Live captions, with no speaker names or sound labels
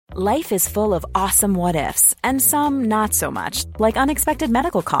Life is full of awesome what-ifs, and some not so much, like unexpected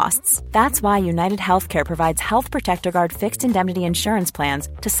medical costs. That's why United Healthcare provides Health Protector Guard fixed indemnity insurance plans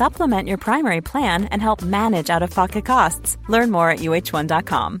to supplement your primary plan and help manage out-of-pocket costs. Learn more at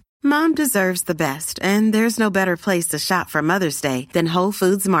uh1.com. Mom deserves the best, and there's no better place to shop for Mother's Day than Whole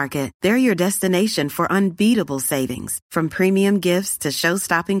Foods Market. They're your destination for unbeatable savings, from premium gifts to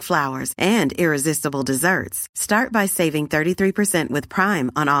show-stopping flowers and irresistible desserts. Start by saving 33% with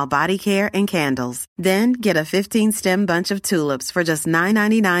Prime on all body care and candles. Then get a 15-stem bunch of tulips for just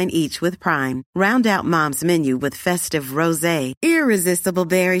 $9.99 each with Prime. Round out Mom's menu with festive rosé, irresistible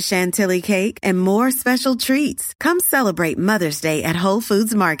berry chantilly cake, and more special treats. Come celebrate Mother's Day at Whole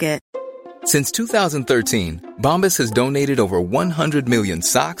Foods Market. Since 2013, Bombas has donated over 100 million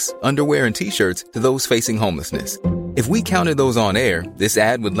socks, underwear, and T-shirts to those facing homelessness. If we counted those on air, this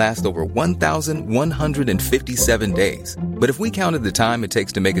ad would last over 1,157 days. But if we counted the time it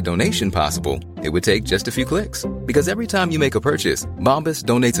takes to make a donation possible, it would take just a few clicks. Because every time you make a purchase, Bombas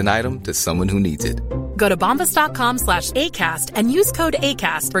donates an item to someone who needs it. Go to bombas.com/ACAST and use code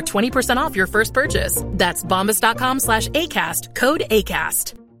ACAST for 20% off your first purchase. That's bombas.com/ACAST, code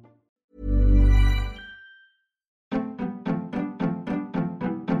ACAST.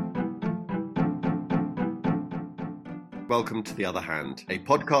 Welcome to The Other Hand, a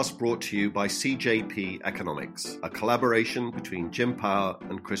podcast brought to you by CJP Economics, a collaboration between Jim Power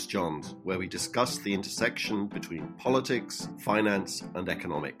and Chris Johns, where we discuss the intersection between politics, finance, and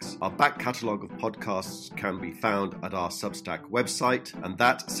economics. Our back catalogue of podcasts can be found at our Substack website, and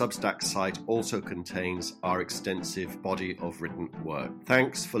that Substack site also contains our extensive body of written work.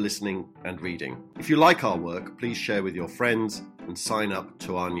 Thanks for listening and reading. If you like our work, please share with your friends and sign up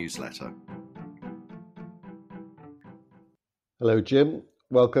to our newsletter. Hello, Jim.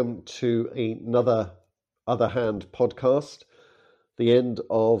 Welcome to another Other Hand podcast. The end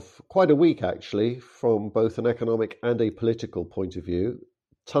of quite a week, actually, from both an economic and a political point of view.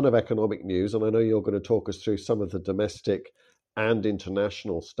 Ton of economic news, and I know you're going to talk us through some of the domestic and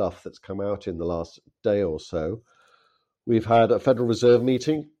international stuff that's come out in the last day or so. We've had a Federal Reserve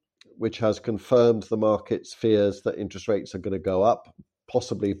meeting, which has confirmed the market's fears that interest rates are going to go up,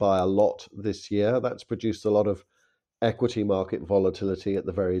 possibly by a lot this year. That's produced a lot of equity market volatility at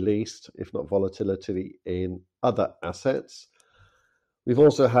the very least, if not volatility in other assets. We've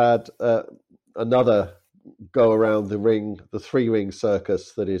also had another go around the ring, the three-ring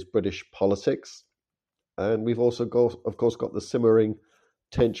circus that is British politics. And we've also, of course, got the simmering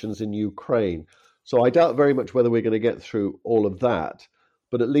tensions in Ukraine. So I doubt very much whether we're going to get through all of that.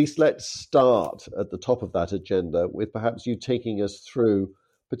 But at least let's start at the top of that agenda with perhaps you taking us through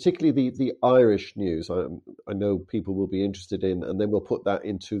particularly the Irish news. I know people will be interested in, and then we'll put that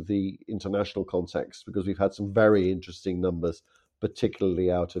into the international context because we've had some very interesting numbers, particularly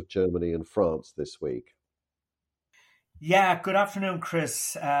out of Germany and France this week. Yeah, good afternoon,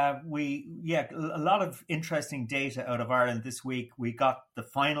 Chris. A lot of interesting data out of Ireland this week. We got the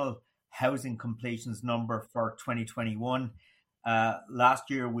final housing completions number for 2021. Last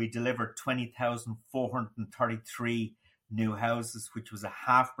year, we delivered 20,433 new houses, which was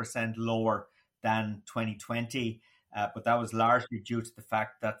 0.5% lower than 2020. But that was largely due to the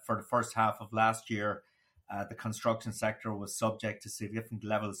fact that for the first half of last year, the construction sector was subject to significant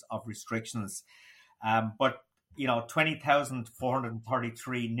levels of restrictions. But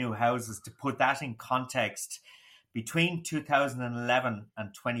 20,433 new houses, to put that in context, between 2011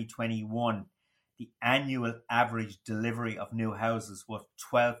 and 2021, the annual average delivery of new houses was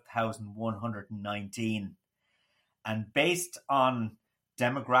 12,119. And based on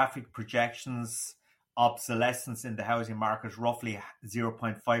demographic projections, obsolescence in the housing market, roughly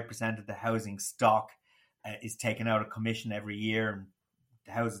 0.5% of the housing stock is taken out of commission every year, and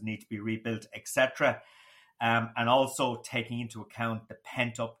the houses need to be rebuilt, etc. And also taking into account the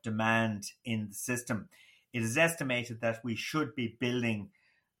pent-up demand in the system, it is estimated that we should be building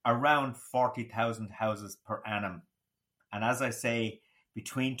around 40,000 houses per annum. And as I say,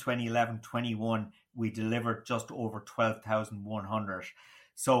 between 2011 and 21, we delivered just over 12,100.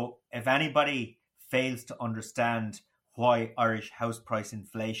 So if anybody fails to understand why Irish house price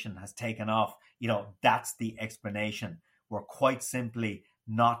inflation has taken off, that's the explanation. We're quite simply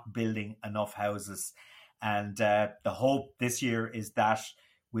not building enough houses. And the hope this year is that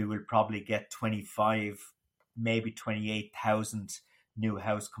we will probably get 25, maybe 28,000 new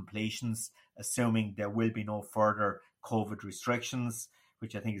house completions, assuming there will be no further COVID restrictions,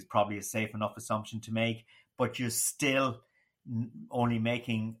 which I think is probably a safe enough assumption to make. But you're still only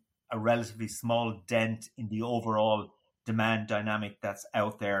making a relatively small dent in the overall demand dynamic that's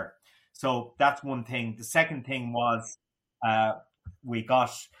out there. So that's one thing. The second thing was we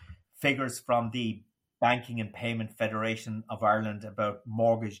got figures from the Banking and Payment Federation of Ireland about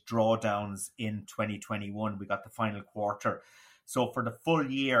mortgage drawdowns in 2021. We got the final quarter. So for the full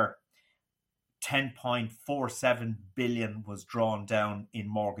year, 10.47 billion was drawn down in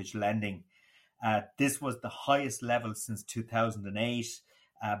mortgage lending. This was the highest level since 2008,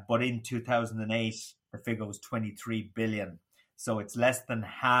 but in 2008, the figure was 23 billion. So it's less than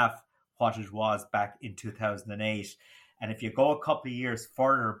half what it was back in 2008. And if you go a couple of years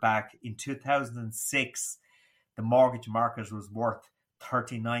further back, in 2006, the mortgage market was worth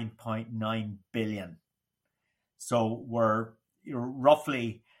 39.9 billion. So we're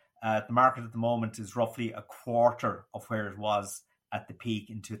roughly, the market at the moment is roughly a quarter of where it was at the peak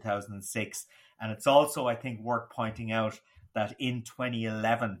in 2006. And it's also, I think, worth pointing out that in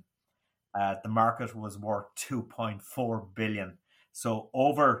 2011, the market was worth 2.4 billion. So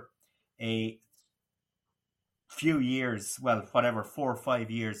over a few years, 4 or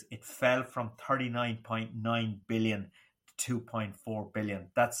 5 years, it fell from 39.9 billion to 2.4 billion.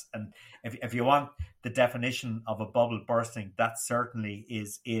 That's, and if you want the definition of a bubble bursting, that certainly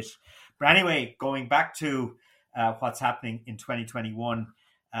is it. But anyway, going back to what's happening in 2021,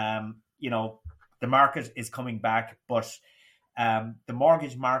 the market is coming back, but the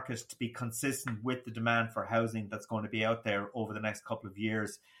mortgage market, to be consistent with the demand for housing that's going to be out there over the next couple of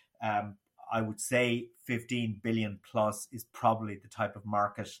years, I would say 15 billion plus is probably the type of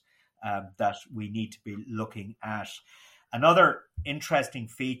market that we need to be looking at. Another interesting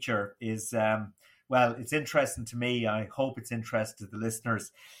feature is, it's interesting to me. I hope it's interesting to the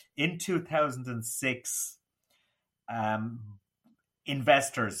listeners. In 2006,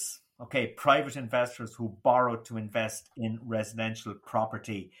 private investors who borrowed to invest in residential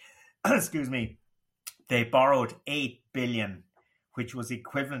property, they borrowed 8 billion, which was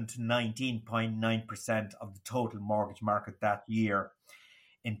equivalent to 19.9% of the total mortgage market that year.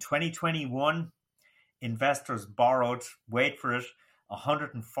 In 2021, investors borrowed, wait for it,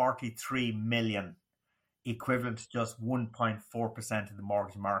 143 million, equivalent to just 1.4% of the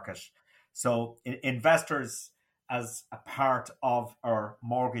mortgage market. So investors, as a part of our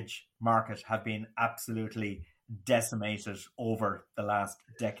mortgage market, have been absolutely decimated over the last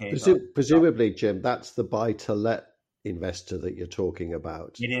decade. Presumably, Jim, that's the buy-to-let investor that you're talking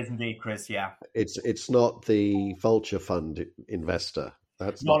about. It is indeed, Chris. Yeah, it's not the vulture fund investor.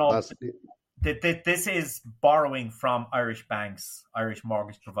 This is borrowing from Irish banks, Irish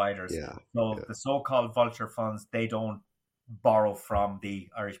mortgage providers. The so-called vulture funds, they don't borrow from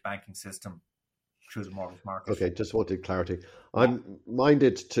the Irish banking system through the mortgage market. Okay, just wanted clarity. I'm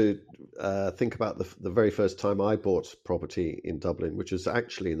minded to think about the very first time I bought property in Dublin, which was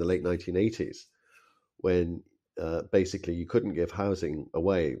actually in the late 1980s, when basically you couldn't give housing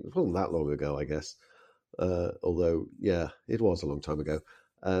away. It wasn't that long ago, I guess. Although, it was a long time ago.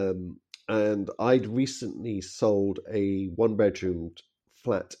 And I'd recently sold a one-bedroom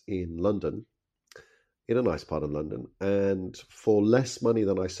flat in London, in a nice part of London. And for less money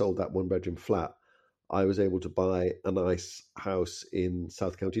than I sold that one-bedroom flat, I was able to buy a nice house in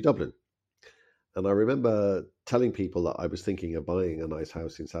South County Dublin. And I remember telling people that I was thinking of buying a nice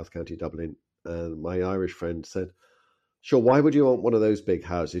house in South County Dublin. And my Irish friend said, "Sure, why would you want one of those big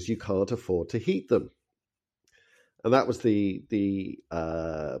houses? You can't afford to heat them." And that was the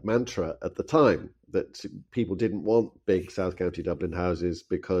mantra at the time, that people didn't want big South County Dublin houses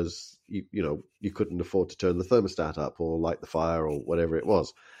because you couldn't afford to turn the thermostat up or light the fire or whatever it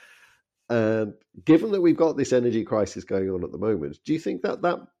was. And given that we've got this energy crisis going on at the moment, do you think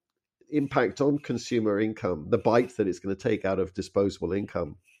that impact on consumer income, the bite that it's going to take out of disposable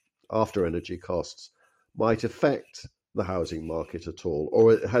income after energy costs, might affect the housing market at all?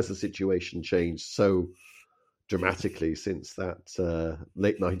 Or has the situation changed so dramatically since that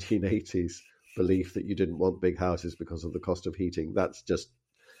late 1980s belief that you didn't want big houses because of the cost of heating? That's just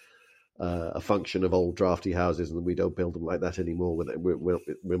a function of old drafty houses, and we don't build them like that anymore.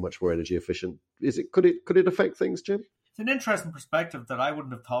 We're much more energy efficient. Could it affect things, Jim? It's an interesting perspective that I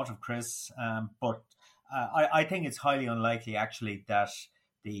wouldn't have thought of, Chris. But I think it's highly unlikely, actually, that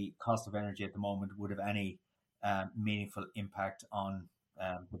the cost of energy at the moment would have any meaningful impact on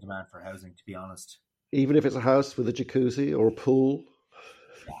the demand for housing, to be honest. Even if it's a house with a jacuzzi or a pool,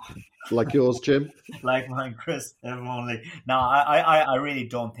 like yours, Jim? Like mine, Chris, if only. No, I really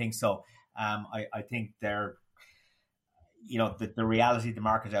don't think so. I think the reality of the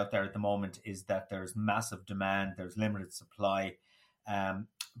market out there at the moment is that there's massive demand, there's limited supply,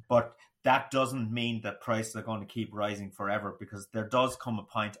 but that doesn't mean that prices are going to keep rising forever, because there does come a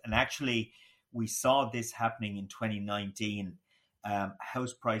point, and actually we saw this happening in 2019.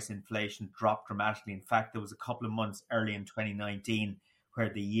 house price inflation dropped dramatically. In fact, there was a couple of months early in 2019 where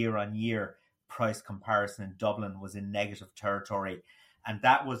the year-on-year price comparison in Dublin was in negative territory. And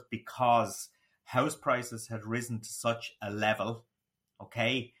that was because house prices had risen to such a level,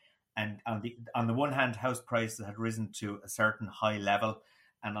 okay? And on the one hand, house prices had risen to a certain high level.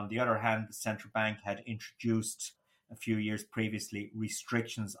 And on the other hand, the central bank had introduced a few years previously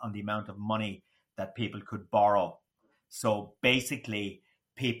restrictions on the amount of money that people could borrow. So basically,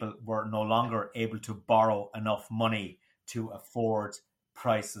 people were no longer able to borrow enough money to afford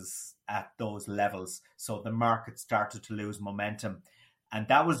prices at those levels. So the market started to lose momentum. And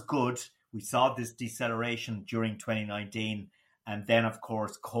that was good. We saw this deceleration during 2019. And then, of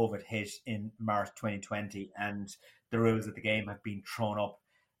course, COVID hit in March 2020. And the rules of the game have been thrown up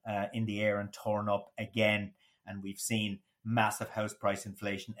in the air and torn up again. And we've seen massive house price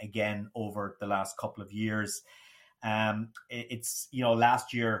inflation again over the last couple of years. It's,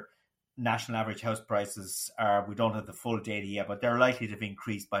 last year, national average house prices are, we don't have the full data yet, but they're likely to have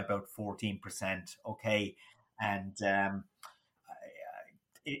increased by about 14%. Okay. And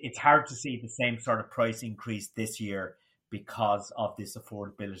it's hard to see the same sort of price increase this year because of this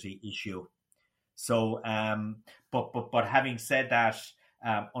affordability issue. So, but having said that,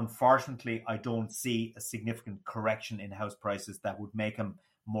 unfortunately, I don't see a significant correction in house prices that would make them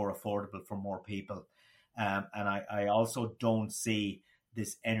more affordable for more people. And I also don't see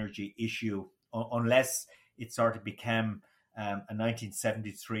this energy issue, unless it sort of became a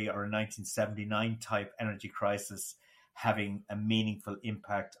 1973 or a 1979 type energy crisis, having a meaningful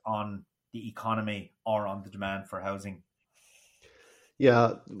impact on the economy or on the demand for housing.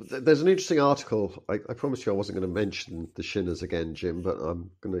 Yeah, there's an interesting article. I promised you I wasn't going to mention the Shinners again, Jim, but I'm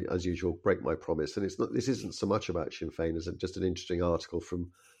going to, as usual, break my promise. And this isn't so much about Sinn Féin as just an interesting article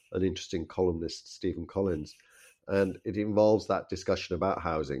from an interesting columnist, Stephen Collins. And it involves that discussion about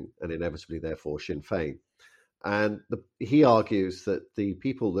housing and inevitably, therefore, Sinn Féin. And he argues that the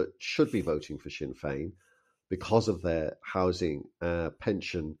people that should be voting for Sinn Féin, because of their housing,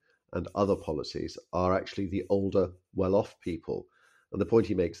 pension and other policies, are actually the older, well-off people. And the point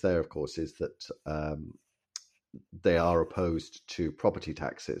he makes there, of course, is that they are opposed to property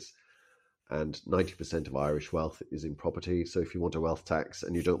taxes. And 90% of Irish wealth is in property. So if you want a wealth tax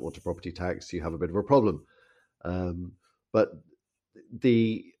and you don't want a property tax, you have a bit of a problem. But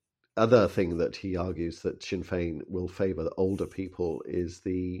the other thing that he argues that Sinn Féin will favour the older people is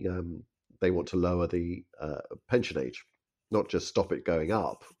they want to lower the pension age, not just stop it going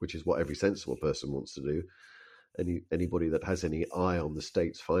up, which is what every sensible person wants to do. Anybody that has any eye on the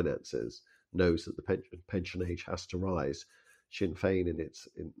state's finances knows that the pension age has to rise. Sinn Féin, in its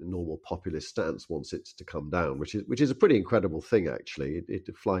normal populist stance, wants it to come down, which is a pretty incredible thing, actually. It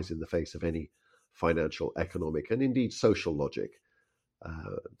flies in the face of any financial, economic, and indeed social logic.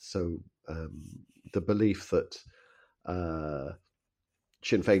 So the belief that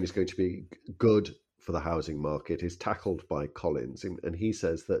Sinn Féin is going to be good for the housing market is tackled by Collins, and he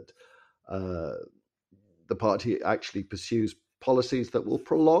says that the party actually pursues policies that will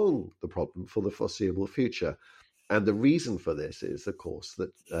prolong the problem for the foreseeable future. And the reason for this is, of course,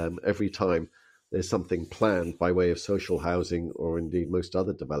 that every time there's something planned by way of social housing or indeed most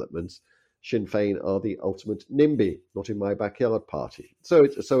other developments, Sinn Féin are the ultimate NIMBY, not in my backyard party. So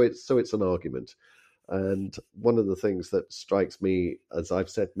it's an argument. And one of the things that strikes me, as I've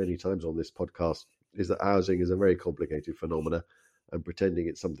said many times on this podcast, is that housing is a very complicated phenomena, and pretending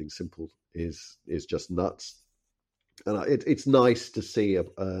it's something simple is just nuts. And it's nice to see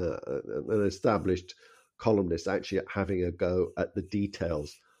an established columnist actually having a go at the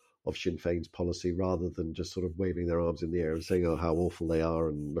details of Sinn Féin's policy, rather than just sort of waving their arms in the air and saying, oh, how awful they are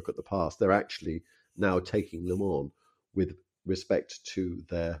and look at the past. They're actually now taking them on with respect to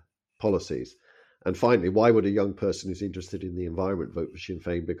their policies. And finally, why would a young person who's interested in the environment vote for Sinn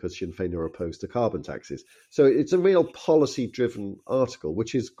Féin? Because Sinn Féin are opposed to carbon taxes. So it's a real policy-driven article,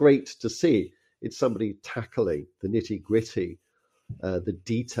 which is great to see. It's somebody tackling the nitty-gritty, the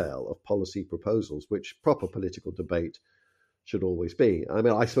detail of policy proposals, which proper political debate should always be. I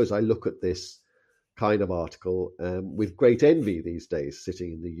mean, I suppose I look at this kind of article with great envy these days,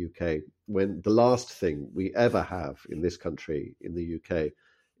 sitting in the UK, when the last thing we ever have in this country, in the UK,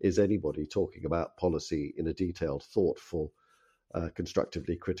 is anybody talking about policy in a detailed, thoughtful,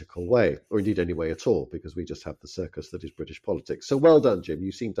 constructively critical way, or indeed any way at all, because we just have the circus that is British politics. So well done, Jim.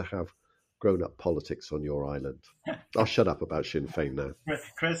 You seem to have grown-up politics on your island. I'll shut up about Sinn Féin now.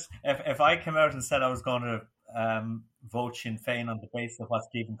 Chris, if I came out and said I was going to vote Sinn Féin on the basis of what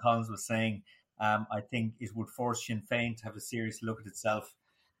Stephen Collins was saying, I think it would force Sinn Féin to have a serious look at itself.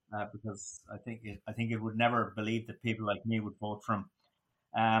 because I think it would never believe that people like me would vote for him.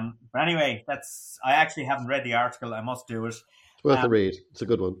 But anyway, I actually haven't read the article. I must do it. It's worth a read. It's a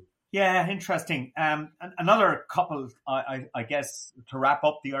good one. Yeah, interesting. Another couple, I guess, to wrap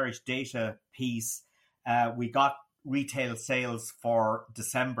up the Irish data piece, we got retail sales for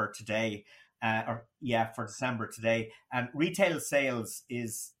December today. For December today. And retail sales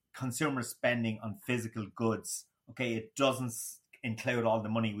is consumer spending on physical goods. Okay, it doesn't include all the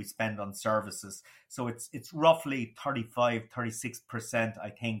money we spend on services. So it's roughly 36%, I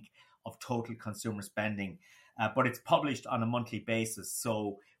think, of total consumer spending. But it's published on a monthly basis,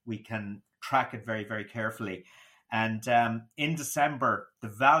 so we can track it very, very carefully. And in December, the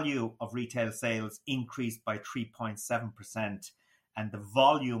value of retail sales increased by 3.7%, and the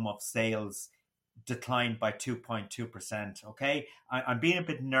volume of sales declined by 2.2%. Okay, I'm being a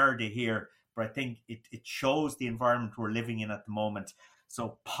bit nerdy here, but I think it shows the environment we're living in at the moment.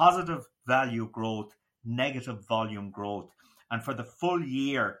 So positive value growth, negative volume growth. And for the full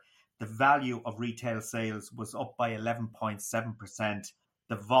year, the value of retail sales was up by 11.7%.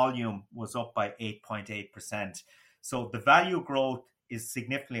 The volume was up by 8.8%. So the value growth is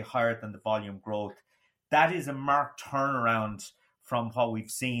significantly higher than the volume growth. That is a marked turnaround from what we've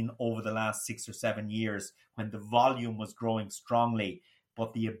seen over the last 6 or 7 years, when the volume was growing strongly,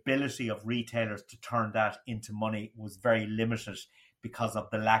 but the ability of retailers to turn that into money was very limited because of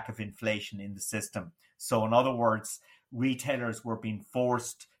the lack of inflation in the system. So in other words, retailers were being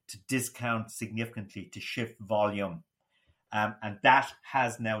forced to discount significantly to shift volume. And that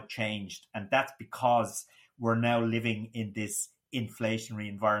has now changed. And that's because we're now living in this inflationary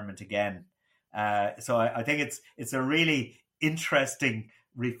environment again. So I think it's a really interesting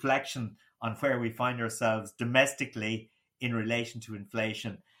reflection on where we find ourselves domestically in relation to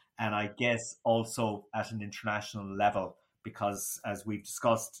inflation, and I guess also at an international level, because as we've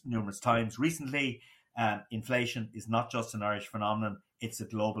discussed numerous times recently, inflation is not just an Irish phenomenon, it's a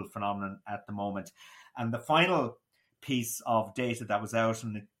global phenomenon at the moment. And the final piece of data that was out,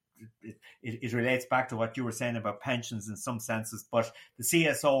 and it relates back to what you were saying about pensions in some senses, but the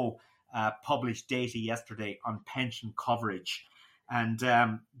CSO published data yesterday on pension coverage. And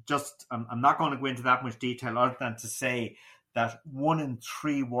I'm not going to go into that much detail other than to say that 1 in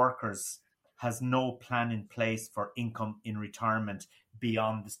 3 workers has no plan in place for income in retirement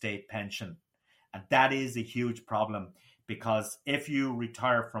beyond the state pension. And that is a huge problem, because if you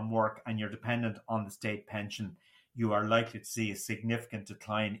retire from work and you're dependent on the state pension, you are likely to see a significant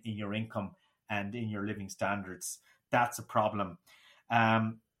decline in your income and in your living standards. That's a problem.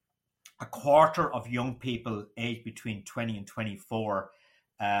 A quarter of young people aged between 20 and 24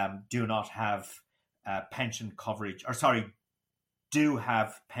 do not have pension coverage, do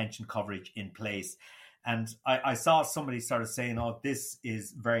have pension coverage in place. And I saw somebody sort of saying, oh, this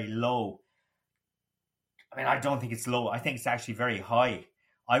is very low. I mean, I don't think it's low. I think it's actually very high.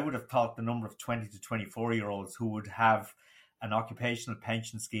 I would have thought the number of 20 to 24-year-olds who would have an occupational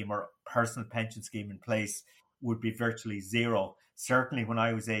pension scheme or personal pension scheme in place would be virtually zero. Certainly when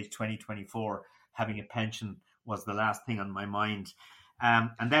I was age 20, 24, having a pension was the last thing on my mind.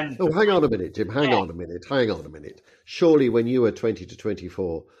 And then... Oh, hang on a minute, Jim. Hang on a minute. Surely when you were 20 to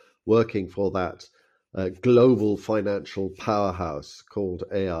 24, working for that global financial powerhouse called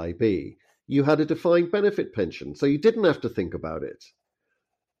AIB, you had a defined benefit pension, so you didn't have to think about it.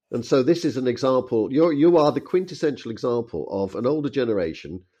 And so this is an example. You are the quintessential example of an older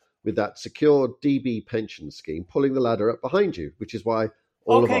generation with that secure DB pension scheme pulling the ladder up behind you, which is why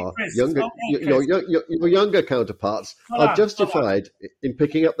all of our your younger counterparts are justified in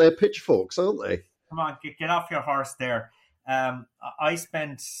picking up their pitchforks, aren't they? Come on, get off your horse there. I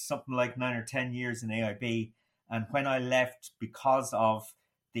spent something like 9 or 10 years in AIB, and when I left, because of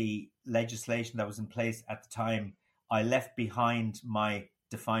the legislation that was in place at the time, I left behind my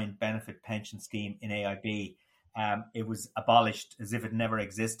defined benefit pension scheme in AIB. It was abolished as if it never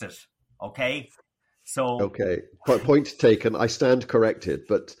existed. Okay. Point taken. I stand corrected,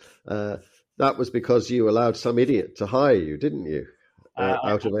 but that was because you allowed some idiot to hire you, didn't you?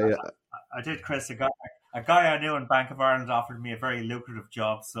 I did, Chris. A guy I knew in Bank of Ireland offered me a very lucrative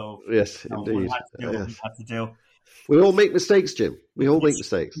job. So yes, indeed, we had to do. We all make mistakes, Jim. We all make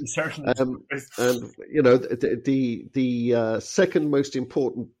mistakes. Certainly. And you know, the second most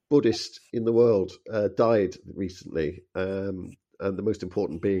important Buddhist in the world died recently, and the most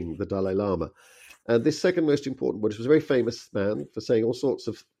important being the Dalai Lama. And this second most important Buddhist was a very famous man for saying all sorts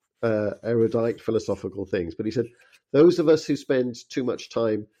of erudite philosophical things. But he said, those of us who spend too much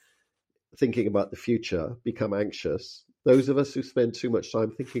time thinking about the future become anxious. those of us who spend too much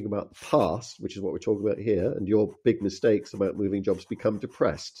time thinking about the past, which is what we're talking about here, and your big mistakes about moving jobs, become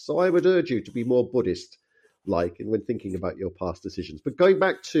depressed. So I would urge you to be more Buddhist-like when thinking about your past decisions. But going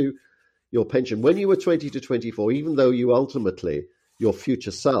back to your pension, when you were 20 to 24, even though you ultimately, your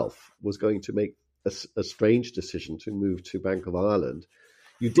future self, was going to make a strange decision to move to Bank of Ireland,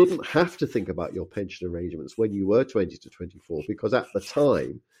 you didn't have to think about your pension arrangements when you were 20 to 24, because at the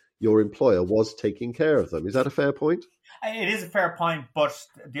time, your employer was taking care of them. Is that a fair point? It is a fair point, but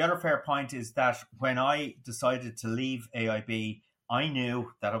the other fair point is that when I decided to leave AIB, I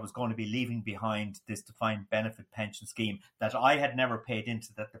knew that I was going to be leaving behind this defined benefit pension scheme that I had never paid into,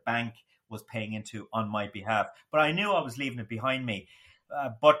 that the bank was paying into on my behalf. But I knew I was leaving it behind me.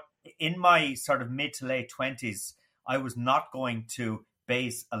 But in my sort of mid to late 20s, I was not going to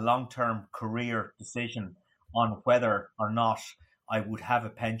base a long-term career decision on whether or not I would have a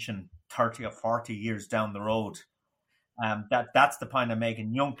pension 30 or 40 years down the road. That's the point I'm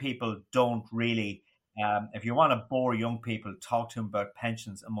making. Young people don't really, if you want to bore young people, talk to them about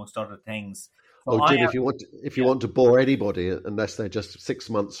pensions amongst other things. So Jim, if you want to bore anybody, unless they're just 6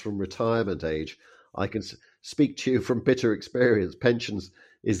 months from retirement age, I can speak to you from bitter experience. Pensions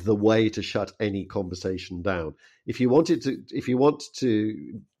is the way to shut any conversation down. If you want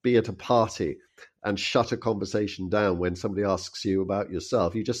to be at a party and shut a conversation down when somebody asks you about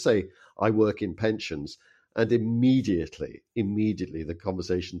yourself, you just say, "I work in pensions," and immediately the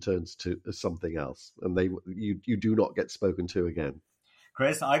conversation turns to something else, and you do not get spoken to again.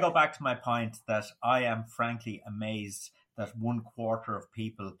 Chris, I go back to my point that I am frankly amazed that 1/4 of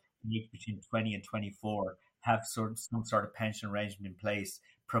people aged between 20 and 24 have some sort of pension arrangement in place,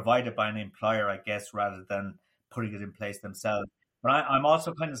 provided by an employer, I guess, rather than putting it in place themselves. But I'm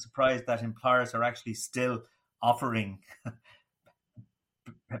also kind of surprised that employers are actually still offering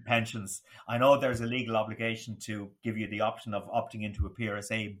pensions. I know there's a legal obligation to give you the option of opting into a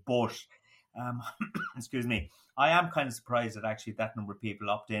PRSA, but excuse me, I am kind of surprised that actually that number of people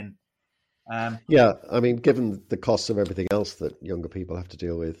opt in. Yeah, I mean, given the costs of everything else that younger people have to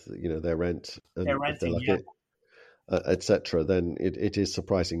deal with, their rent and They're renting, etc., then it is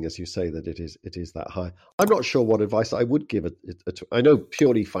surprising, as you say, that it is that high. I'm not sure what advice I would give it. I know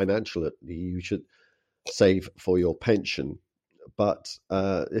purely financially, you should save for your pension, but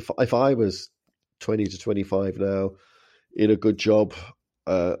if I was 20 to 25 now in a good job,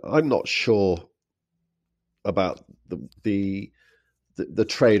 I'm not sure about the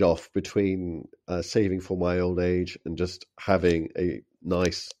trade-off between saving for my old age and just having a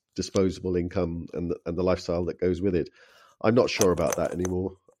nice disposable income and the lifestyle that goes with it. I'm not sure about that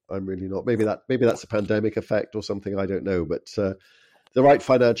anymore. I'm really not. Maybe that's a pandemic effect or something. I don't know. But the right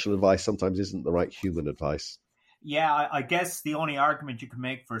financial advice sometimes isn't the right human advice. Yeah, I guess the only argument you can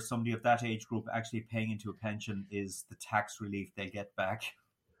make for somebody of that age group actually paying into a pension is the tax relief they get back.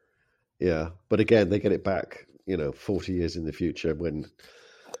 Yeah, but again, they get it back, 40 years in the future when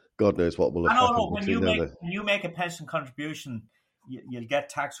God knows what will have happened. When you make a pension contribution, you'll get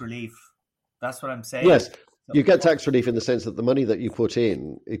tax relief. That's what I'm saying. Yes, you get tax relief in the sense that the money that you put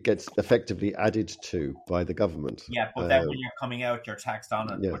in, it gets effectively added to by the government. Yeah, but then when you're coming out, you're taxed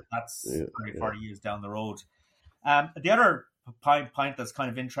on it. Yeah, but that's 40 years down the road. The other point that's kind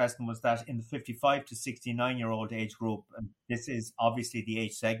of interesting was that in the 55 to 69-year-old age group, and this is obviously the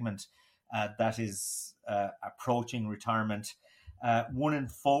age segment that is approaching retirement, 1 in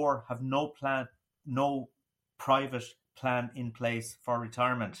 4 have no private plan in place for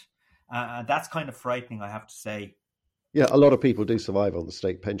retirement. That's kind of frightening, I have to say. Yeah, a lot of people do survive on the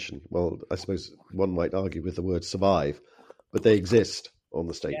state pension. Well, I suppose one might argue with the word survive, but they exist on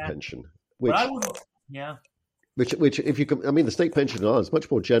the state pension. Which, if you can, I mean, the state pension is much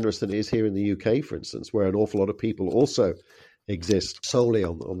more generous than it is here in the UK, for instance, where an awful lot of people also exist solely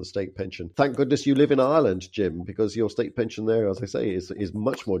on the state pension. Thank goodness you live in Ireland, Jim, because your state pension there, as I say, is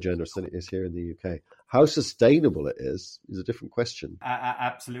much more generous than it is here in the UK. How sustainable it is a different question.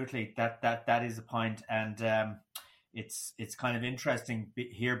 Absolutely, that is a point, and it's kind of interesting.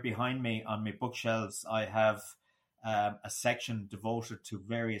 Here behind me on my bookshelves, I have a section devoted to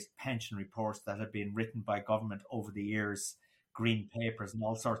various pension reports that have been written by government over the years, green papers and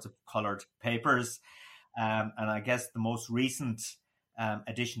all sorts of coloured papers. And I guess the most recent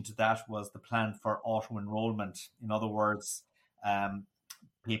addition to that was the plan for auto-enrollment. In other words,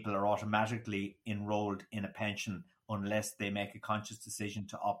 people are automatically enrolled in a pension unless they make a conscious decision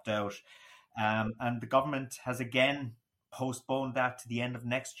to opt out. And the government has again postponed that to the end of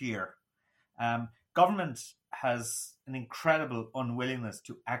next year. Government has an incredible unwillingness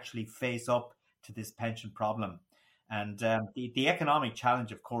to actually face up to this pension problem. And the economic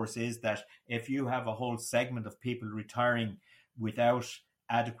challenge, of course, is that if you have a whole segment of people retiring without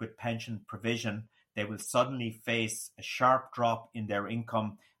adequate pension provision, they will suddenly face a sharp drop in their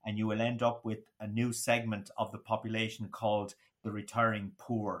income, and you will end up with a new segment of the population called the retiring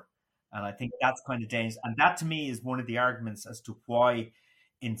poor. And I think that's kind of dangerous. And that, to me, is one of the arguments as to why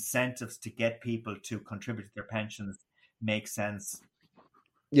incentives to get people to contribute to their pensions make sense.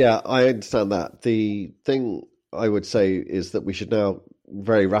 Yeah, I understand that. The thing I would say is that we should now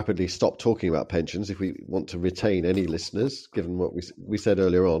very rapidly stop talking about pensions if we want to retain any listeners, given what we said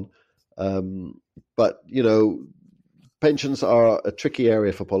earlier on. But, you know, pensions are a tricky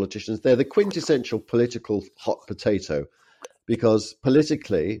area for politicians. They're the quintessential political hot potato, because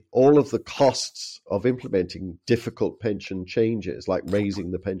politically, all of the costs of implementing difficult pension changes, like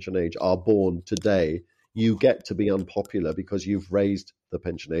raising the pension age, are borne today. You get to be unpopular because you've raised the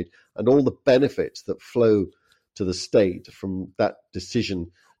pension age, and all the benefits that flow to the state from that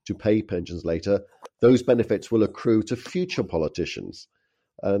decision to pay pensions later, those benefits will accrue to future politicians.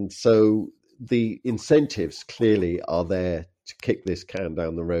 And so the incentives clearly are there to kick this can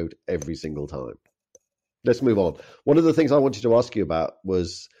down the road every single time. Let's move on. One of the things I wanted to ask you about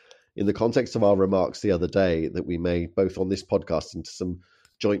was in the context of our remarks the other day that we made both on this podcast and some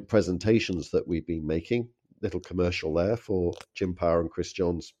joint presentations that we've been making, little commercial there for Jim Power and Chris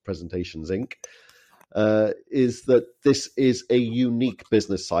Johns Presentations Inc., is that this is a unique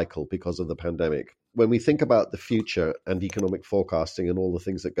business cycle because of the pandemic. When we think about the future and economic forecasting and all the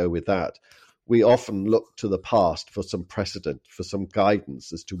things that go with that, we often look to the past for some precedent, for some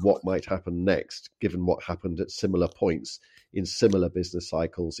guidance as to what might happen next, given what happened at similar points in similar business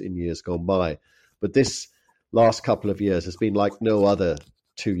cycles in years gone by. But this last couple of years has been like no other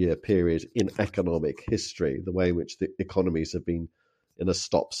 2-year period in economic history, the way in which the economies have been in a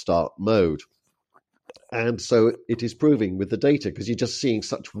stop-start mode. And so it is proving with the data, because you're just seeing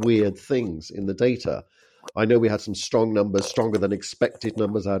such weird things in the data. I know we had some strong numbers, stronger than expected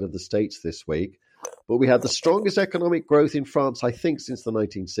numbers out of the States this week, but we had the strongest economic growth in France, I think, since the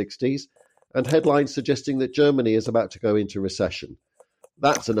 1960s, and headlines suggesting that Germany is about to go into recession.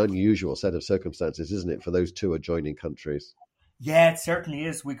 That's an unusual set of circumstances, isn't it, for those two adjoining countries? Yeah, it certainly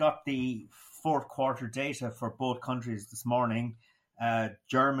is. We got the fourth quarter data for both countries this morning.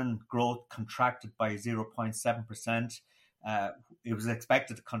 German growth contracted by 0.7%. It was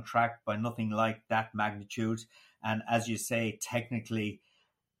expected to contract by nothing like that magnitude. And as you say, technically,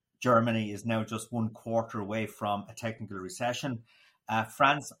 Germany is now just 1 quarter away from a technical recession.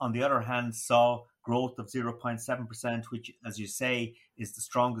 France, on the other hand, saw growth of 0.7%, which, as you say, is the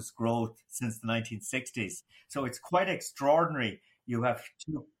strongest growth since the 1960s. So it's quite extraordinary. You have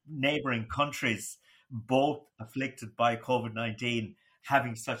two neighboring countries, both afflicted by COVID-19,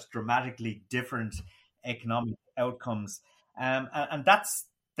 having such dramatically different economic outcomes. And that's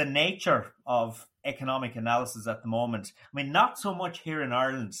the nature of economic analysis at the moment. I mean, not so much here in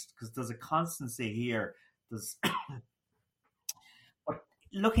Ireland, because there's a constancy here. But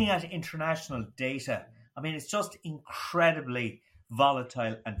looking at international data, I mean, it's just incredibly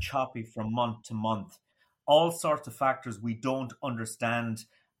volatile and choppy from month to month. All sorts of factors we don't understand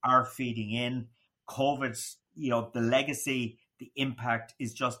are feeding in. COVID, the legacy, the impact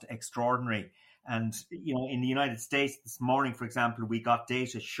is just extraordinary. And, in the United States this morning, for example, we got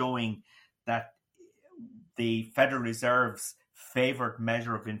data showing that the Federal Reserve's favored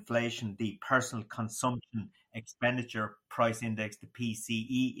measure of inflation, the Personal Consumption Expenditure Price Index, the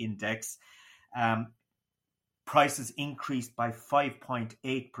PCE index, prices increased by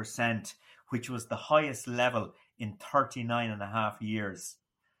 5.8%, which was the highest level in 39 and a half years.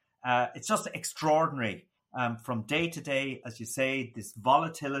 It's just extraordinary. From day to day, as you say, this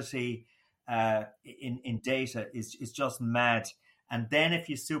volatility in data is just mad. And then if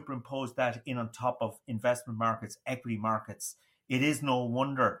you superimpose that in on top of investment markets, equity markets, it is no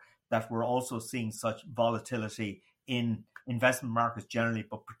wonder that we're also seeing such volatility in investment markets generally,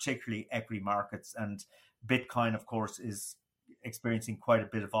 but particularly equity markets. And Bitcoin, of course, is experiencing quite a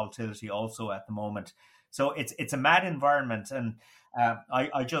bit of volatility also at the moment. So it's a mad environment. And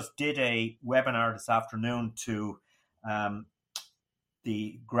I just did a webinar this afternoon to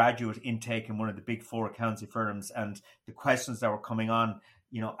the graduate intake in one of the big four accountancy firms, and the questions that were coming on,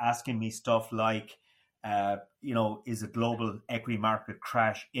 asking me stuff like, is a global equity market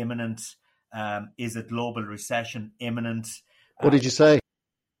crash imminent? Is a global recession imminent? What did you say?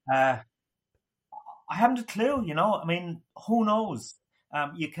 I haven't a clue, I mean, who knows?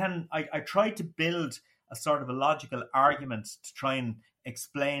 I tried to build a sort of a logical argument to try and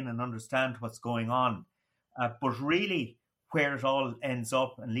explain and understand what's going on. But really, where it all ends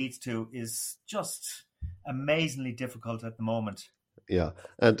up and leads to is just amazingly difficult at the moment. Yeah,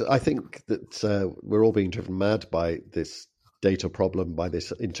 and I think that we're all being driven mad by this data problem, by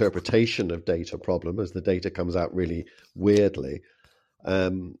this interpretation of data problem, as the data comes out really weirdly.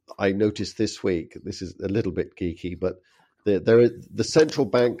 I noticed this week, this is a little bit geeky, but the central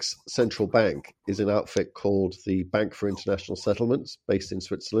bank's central bank is an outfit called the Bank for International Settlements, based in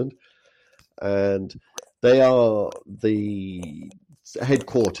Switzerland. And they are the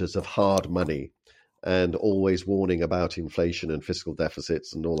headquarters of hard money and always warning about inflation and fiscal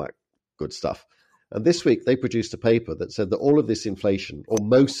deficits and all that good stuff. And this week they produced a paper that said that all of this inflation, or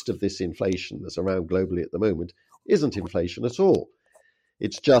most of this inflation that's around globally at the moment, isn't inflation at all.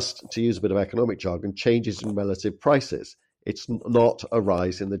 It's just, to use a bit of economic jargon, changes in relative prices. It's not a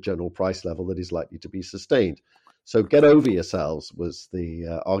rise in the general price level that is likely to be sustained. So get over yourselves was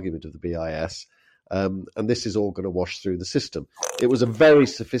the argument of the BIS. And this is all going to wash through the system. It was a very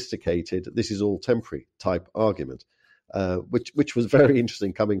sophisticated, this is all temporary type argument, which was very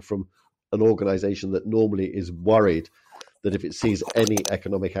interesting coming from an organization that normally is worried that if it sees any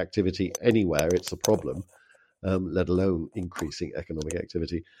economic activity anywhere, it's a problem, let alone increasing economic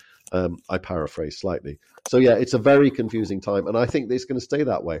activity. I paraphrase slightly. So yeah, it's a very confusing time, and I think it's going to stay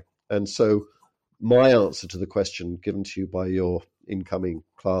that way. And so my answer to the question given to you by your incoming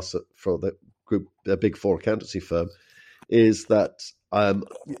class for the group, a Big Four accountancy firm, is that,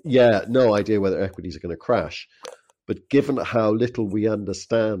 no idea whether equities are going to crash. But given how little we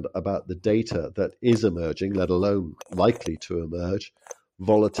understand about the data that is emerging, let alone likely to emerge,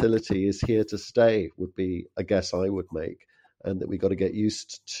 volatility is here to stay, would be a guess I would make. And that we've got to get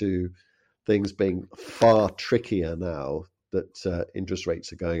used to things being far trickier now that interest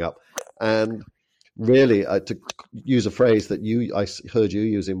rates are going up. And really, to use a phrase that I heard you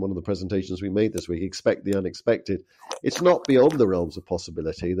use in one of the presentations we made this week, expect the unexpected. It's not beyond the realms of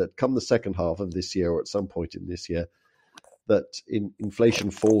possibility that come the second half of this year, or at some point in this year, that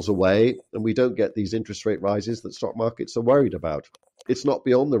inflation falls away and we don't get these interest rate rises that stock markets are worried about. It's not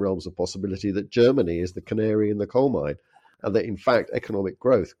beyond the realms of possibility that Germany is the canary in the coal mine, and that, in fact, economic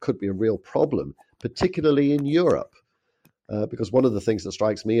growth could be a real problem, particularly in Europe. Because one of the things that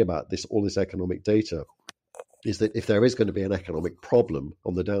strikes me about all this economic data is that if there is going to be an economic problem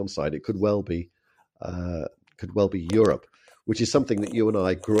on the downside, it could well be Europe, which is something that you and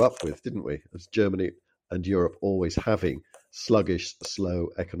I grew up with, didn't we? As Germany and Europe always having sluggish, slow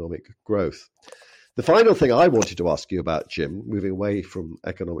economic growth. The final thing I wanted to ask you about, Jim, moving away from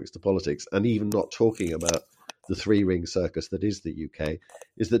economics to politics, and even not talking about the three-ring circus that is the UK,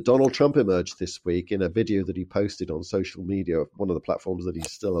 is that Donald Trump emerged this week in a video that he posted on social media, one of the platforms that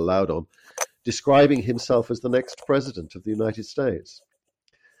he's still allowed on, describing himself as the next president of the United States.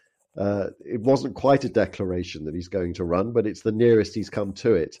 It wasn't quite a declaration that he's going to run, but it's the nearest he's come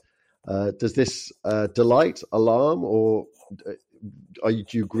to it. Does this delight, alarm, or do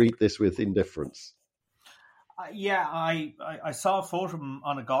you greet this with indifference? I saw a photo of him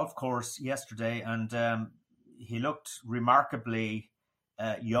on a golf course yesterday, and he looked remarkably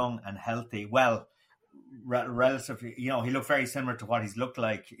young and healthy. Well, relatively, he looked very similar to what he's looked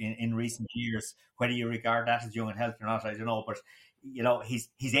like in recent years. Whether you regard that as young and healthy or not, I don't know. But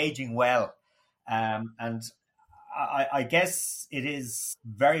he's aging well, and I guess it is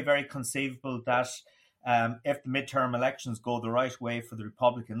very, very conceivable that if the midterm elections go the right way for the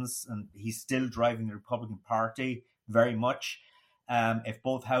Republicans, and he's still driving the Republican Party very much, if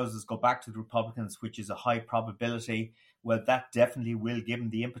both houses go back to the Republicans, which is a high probability, well, that definitely will give him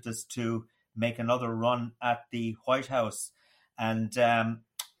the impetus to make another run at the White House. And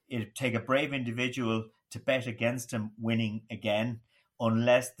it'd take a brave individual to bet against him winning again,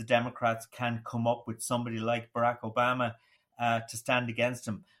 unless the Democrats can come up with somebody like Barack Obama to stand against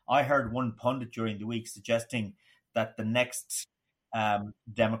him. I heard one pundit during the week suggesting that the next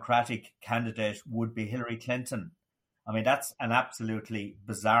Democratic candidate would be Hillary Clinton. I mean, that's an absolutely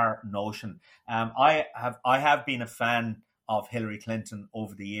bizarre notion. I have been a fan of Hillary Clinton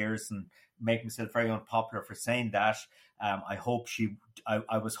over the years and make myself very unpopular for saying that. I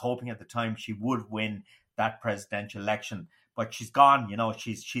was hoping at the time she would win that presidential election, but she's gone.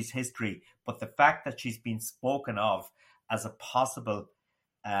 She's history. But the fact that she's been spoken of as a possible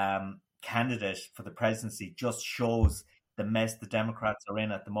candidate for the presidency just shows the mess the Democrats are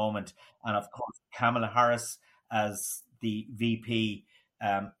in at the moment. And of course, Kamala Harris as the VP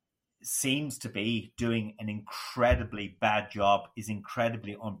seems to be doing an incredibly bad job, is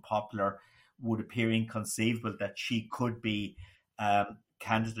incredibly unpopular, would appear inconceivable that she could be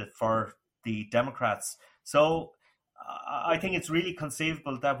candidate for the Democrats. So I think it's really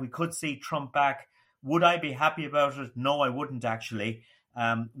conceivable that we could see Trump back. Would I be happy about it? No, I wouldn't actually.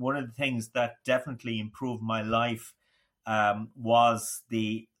 one of the things that definitely improved my life was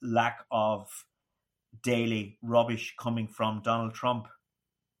the lack of daily rubbish coming from Donald Trump.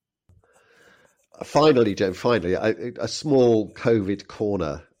 Finally, Jim, a small COVID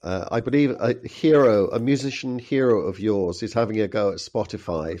corner. I believe a musician hero of yours is having a go at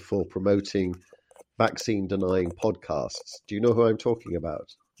Spotify for promoting vaccine-denying podcasts. Do you know who I'm talking about?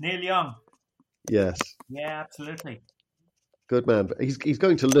 Neil Young. Yes. Yeah, absolutely. Good man. He's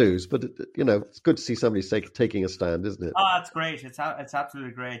going to lose, but it's good to see somebody taking a stand, isn't it? Oh, it's great. It's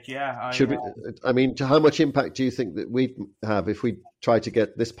absolutely great. Yeah. How much impact do you think that we'd have if we try to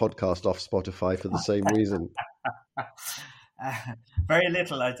get this podcast off Spotify for the same reason? Very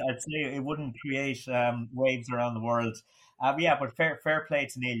little. I'd say it wouldn't create waves around the world. But fair play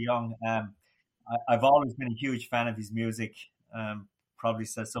to Neil Young. I've always been a huge fan of his music. Probably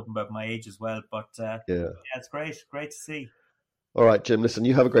says something about my age as well. But it's great to see. All right, Jim, listen,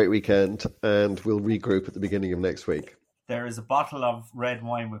 you have a great weekend, and we'll regroup at the beginning of next week. There is a bottle of red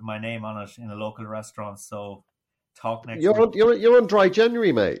wine with my name on it in a local restaurant, so talk next week. You're on dry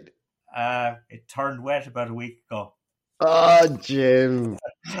January, mate. It turned wet about a week ago. Oh, Jim.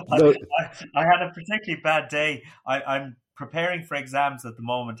 I had a particularly bad day. I'm preparing for exams at the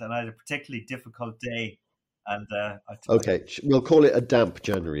moment, and I had a particularly difficult day. And okay, we'll call it a damp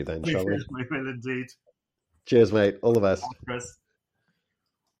January then, shall we? We will indeed. Cheers, mate. All the best. Thanks, Chris.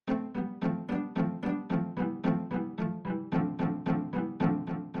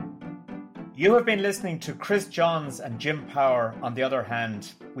 You have been listening to Chris Johns and Jim Power on The Other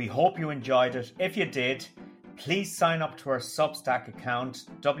Hand. We hope you enjoyed it. If you did, please sign up to our Substack account,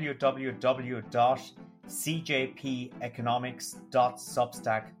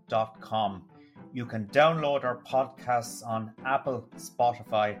 www.cjpeconomics.substack.com. You can download our podcasts on Apple,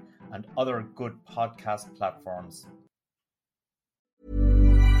 Spotify, and other good podcast platforms.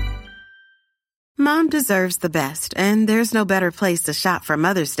 Mom deserves the best, and there's no better place to shop for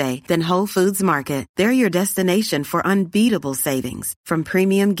Mother's Day than Whole Foods Market. They're your destination for unbeatable savings, from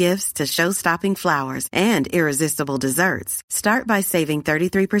premium gifts to show-stopping flowers and irresistible desserts. Start by saving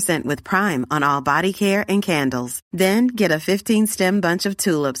 33% with Prime on all body care and candles. Then get a 15-stem bunch of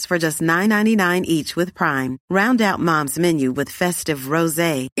tulips for just $9.99 each with Prime. Round out Mom's menu with festive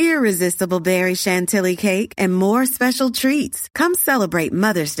rosé, irresistible berry chantilly cake, and more special treats. Come celebrate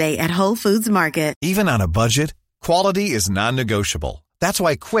Mother's Day at Whole Foods Market. Even on a budget, quality is non-negotiable. That's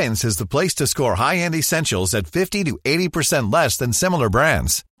why Quince is the place to score high-end essentials at 50 to 80% less than similar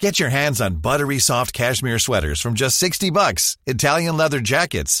brands. Get your hands on buttery soft cashmere sweaters from just $60, Italian leather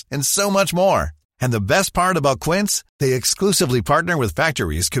jackets, and so much more. And the best part about Quince, they exclusively partner with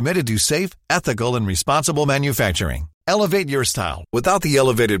factories committed to safe, ethical, and responsible manufacturing. Elevate your style without the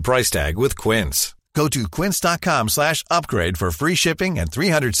elevated price tag with Quince. Go to quince.com/upgrade for free shipping and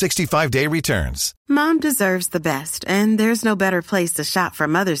 365-day returns. Mom deserves the best, and there's no better place to shop for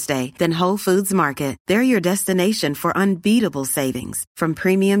Mother's Day than Whole Foods Market. They're your destination for unbeatable savings, from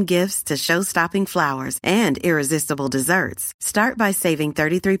premium gifts to show-stopping flowers and irresistible desserts. Start by saving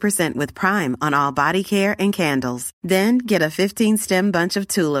 33% with Prime on all body care and candles. Then get a 15-stem bunch of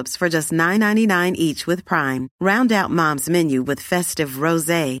tulips for just $9.99 each with Prime. Round out Mom's menu with festive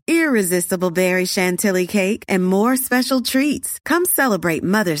rosé, irresistible berry chantilly cake, and more special treats. Come celebrate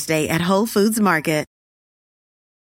Mother's Day at Whole Foods Market.